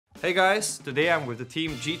Hey guys, today I'm with the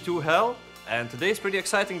team G2 Hell, and today's pretty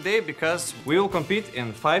exciting day because we will compete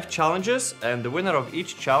in 5 challenges, and the winner of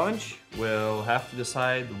each challenge will have to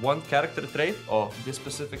decide one character trait of this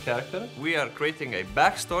specific character. We are creating a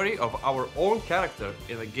backstory of our own character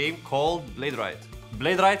in a game called Bladerite.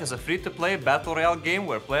 Bladerite is a free-to-play battle royale game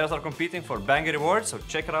where players are competing for banging rewards, so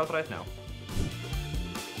check it out right now.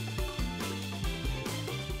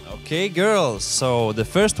 Okay, girls, so the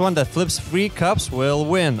first one that flips 3 cups will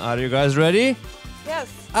win. Are you guys ready? Yes.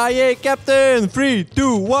 Aye, Captain! 3,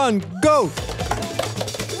 2, 1, go!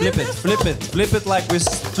 Flip it, flip it, flip it like we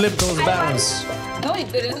flipped those balance. No, it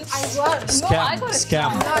didn't. I won. Scam, No, I got it.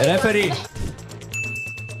 scam. No, Referee!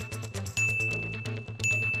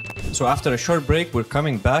 So after a short break, we're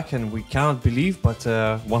coming back and we cannot believe, but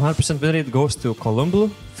 100% win rate goes to Columbo.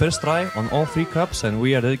 First try on all 3 cups, and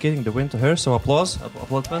we are dedicating the win to her, so applause.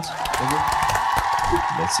 Applaudiments.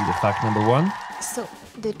 Let's see the fact number 1. So,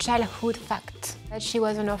 the childhood fact. That she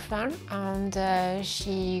was an orphan and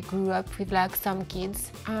she grew up with like some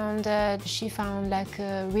kids, and she found like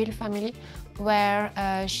a real family where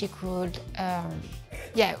she could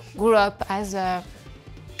grow up as a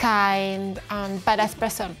kind and badass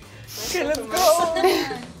person. Okay, let's go!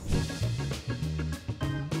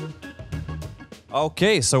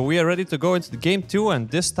 Okay, so we are ready to go into the game 2, and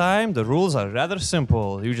this time the rules are rather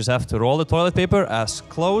simple. You just have to roll the toilet paper as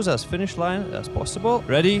close as finish line as possible.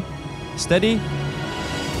 Ready, steady,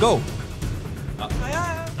 go!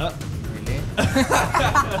 Really?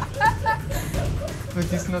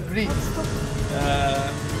 But it's not real.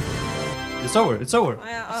 It's over, it's over.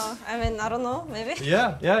 I mean, I don't know, maybe.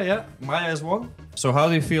 Yeah. Maya has won. So how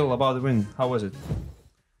do you feel about the win? How was it?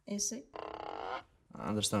 Easy.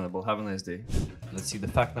 Understandable. Have a nice day. Let's see the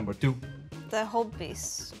fact number 2. The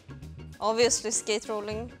hobbies. Obviously skate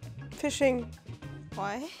rolling. Fishing.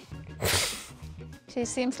 Why? She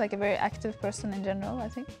seems like a very active person in general, I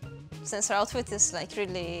think. Since her outfit is like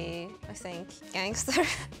really, I think, gangster.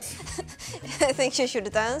 I think she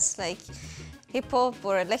should dance like hip-hop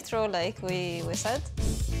or electro like we said.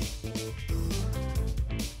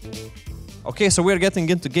 Okay, so we're getting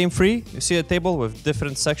into game 3. You see a table with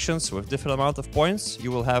different sections with different amount of points. You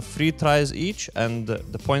will have 3 tries each, and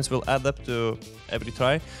the points will add up to every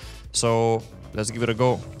try. So let's give it a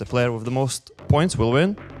go. The player with the most points will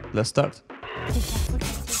win. Let's start.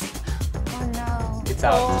 Oh no. It's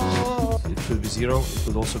out. It could be 0. It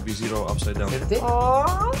could also be 0 upside down.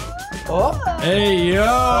 Oh! Hey yo!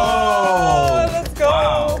 Let's go!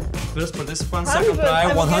 Wow. First participant, second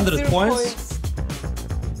try, 100 points.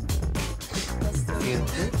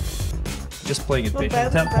 Just playing it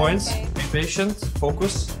patient. 10 points. Okay. Be patient.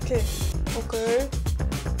 Focus. Okay. Okay.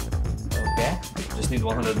 Okay. Just need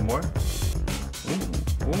 100 more.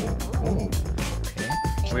 Ooh.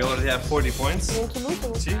 Okay. We already have 40 points.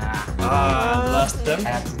 See? The Last I attempt.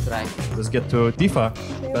 have to try. Let's get to Tifa.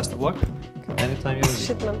 Best of luck. Anytime you're ready.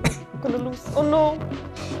 Shit, man. I'm gonna lose. Oh no.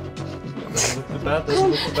 Doesn't look too bad. Doesn't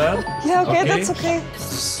look too bad. Yeah, okay, that's okay.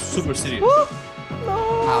 Super serious.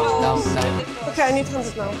 No. Down. Okay, I need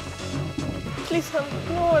 100 now. Please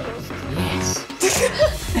 100. No, I lost. Yes.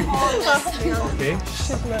 Okay.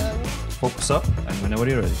 Shit, man. Focus up, and whenever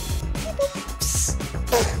you're ready.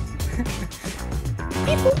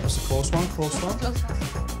 Close one.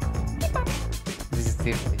 This is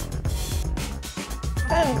 50.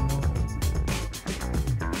 10.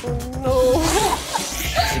 Oh no.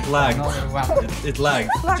 It lagged. Another one. It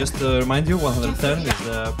lagged. Just to remind you, 110 is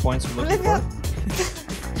the points we're looking for.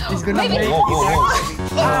 It's gonna make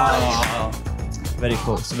Oh. Very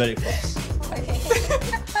close, very close.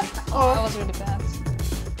 That was really bad.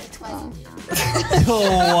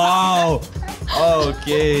 Oh, wow.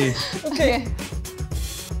 Okay. Okay.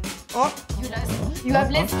 You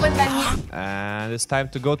have less fun than me. And it's time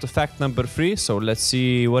to go to fact number 3, so let's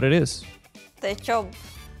see what it is. The job.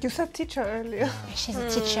 You said teacher earlier. She's a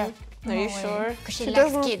teacher. Are you sure? Because she She likes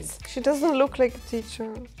doesn't. kids. She doesn't look like a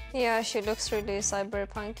teacher. Yeah, she looks really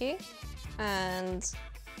cyberpunky, and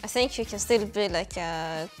I think she can still be like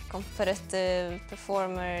a competitive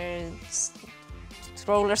performer,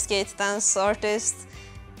 roller skate dance artist,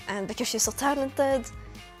 and because she's so talented,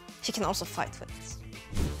 she can also fight with it.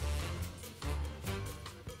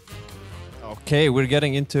 Okay, we're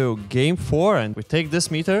getting into game 4, and we take this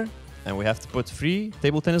meter and we have to put 3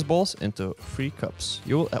 table tennis balls into 3 cups.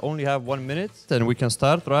 You will only have 1 minute, and we can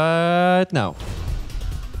start right now.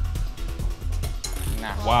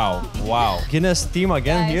 Nah. Wow. Guinness team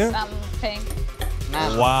again Guys, here. I'm pink.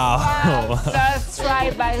 Nah. Wow. First try,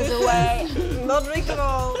 by the way. Not rigged at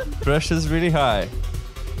all. Pressure's really high.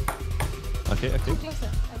 Okay.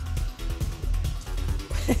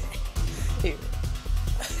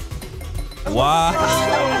 Wow.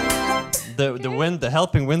 The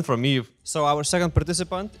helping win from Eve. So our second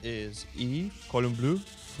participant is Eve, column blue.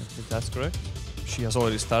 I think that's correct. She has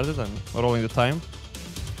already started and rolling the time.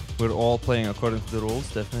 We're all playing according to the rules,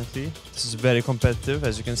 definitely. This is very competitive,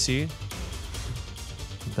 as you can see.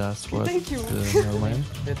 That's what. Thank you. Never mind.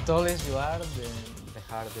 The tallest you are, the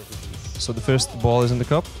harder it is. So the first ball is in the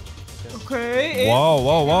cup. Okay.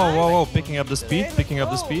 Whoa. Picking up the speed, picking up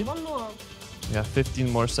the speed. One more. We have 15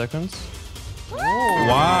 more seconds.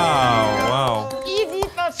 Wow. Easy,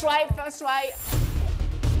 first try.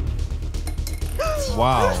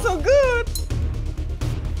 Wow. So good.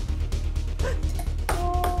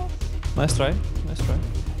 Nice try.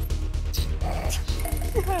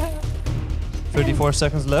 34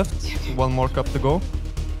 seconds left. One more cup to go.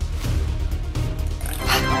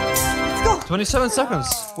 27 seconds.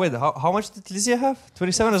 Wait, how much did Lizia have?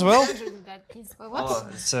 27 as well? Oh,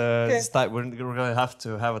 it's we're gonna have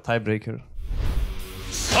to have a tiebreaker.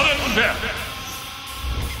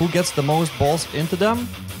 Who gets the most balls into them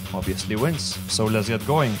obviously wins. So let's get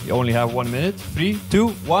going. You only have 1 minute. 3, 2,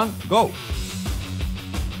 1, go!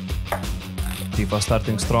 Tifa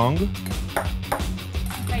starting strong.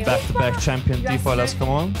 Back-to-back champion Tifa, let's come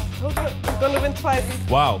on. I'm gonna win twice.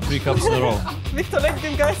 Wow, 3 cups in a row. Victor like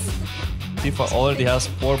them, guys. Tifa already has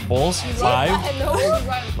 4 balls.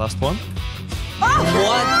 5. Last one.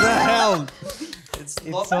 What the hell?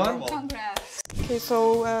 It's on. Okay,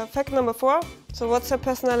 so fact number 4. So what's her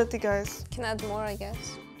personality, guys? Can add more, I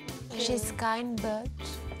guess. She's kind, but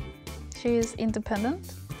She is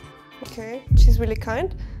independent. Okay, she's really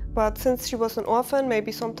kind. But since she was an orphan,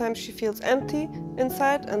 maybe sometimes she feels empty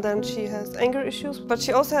inside and then she has anger issues. But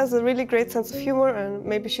she also has a really great sense of humor and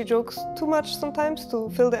maybe she jokes too much sometimes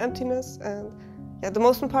to fill the emptiness. And yeah, the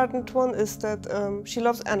most important one is that she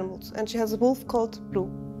loves animals and she has a wolf called Blue.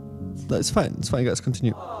 It's fine, guys,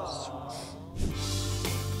 continue.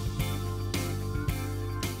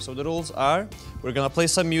 So the rules are, we're gonna play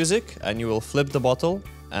some music and you will flip the bottle,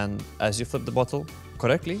 and as you flip the bottle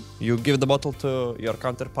correctly, you give the bottle to your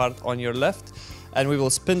counterpart on your left and we will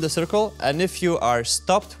spin the circle, and if you are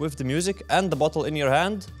stopped with the music and the bottle in your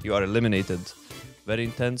hand, you are eliminated. Very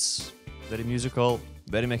intense, very musical,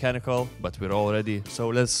 very mechanical, but we're all ready. So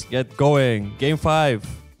let's get going. Game 5.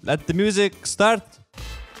 Let the music start.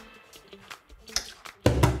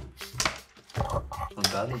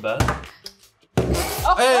 Not bad.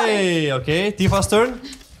 Oh, hey, okay, Tifa's turn.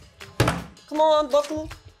 Come on, bottle.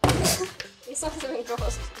 It's not even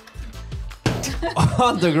close.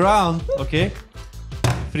 On the ground, okay.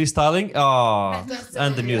 Freestyling. Oh,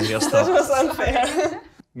 and the music has That stopped. was unfair.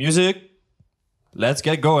 Music. Let's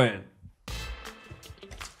get going.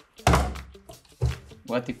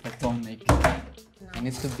 What if I don't make it? It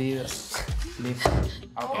needs to be lifted.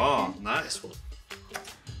 Oh, nice one.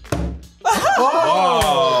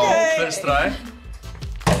 Oh, Okay. first try.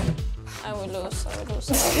 I will lose.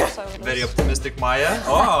 Very optimistic Maya.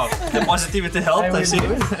 Oh, the positivity helped, I see. Now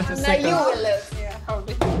you will lose. Yeah,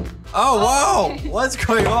 probably. Oh, wow. What's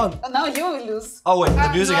going on? Now you will lose. Oh, wait, the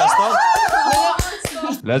music has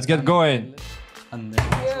stopped? Let's get going. And the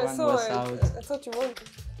next Yeah, one so was out. I thought you won.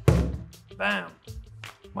 Bam.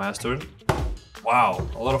 Maya's turn. Wow,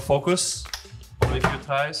 a lot of focus. Only a few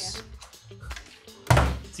tries.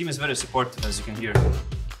 Team is very supportive, as you can hear.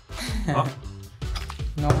 Oh.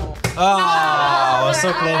 No. Ah, was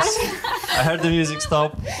so close. I heard the music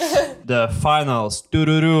stop. The finals.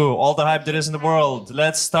 Doo-doo-doo. All the hype there is in the world.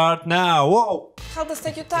 Let's start now. Whoa. How does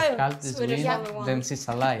take your time? Cult is Swedish win, number one. then she's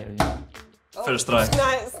a liar. Yeah. First try.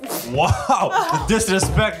 Nice. Wow, the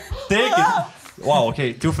disrespect. Take it. Wow,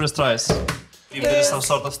 okay, 2 first tries. If there is some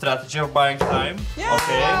sort of strategy of buying time. Yeah.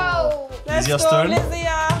 Okay. Let's Lizia's go, turn.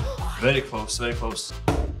 Lizia. Very close, very close.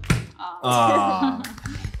 Ah.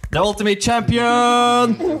 The ultimate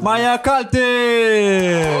champion, Maya Kaltis!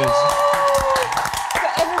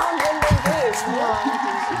 Everyone won this.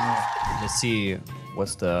 Let's see,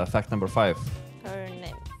 what's the fact number 5? Her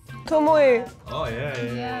name. Tomoe. Oh,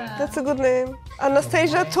 yeah. That's a good name.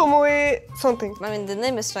 Anastasia Tomoe something. I mean, the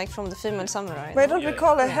name is like from the female samurai. Why don't we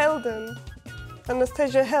call her Hell then?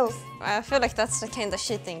 Anastasia Hell. I feel like that's kind of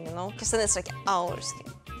cheating, you know? Because then it's like our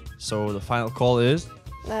skin. So the final call is,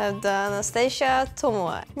 The Anastasia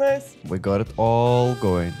Tomoe. Nice. we got it all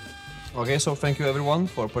going. Okay, so thank you everyone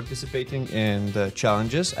for participating in the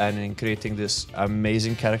challenges and in creating this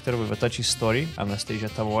amazing character with a touchy story, Anastasia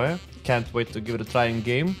Tomoe. Can't wait to give it a try in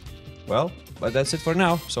game. Well, but that's it for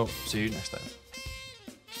now, so see you next time.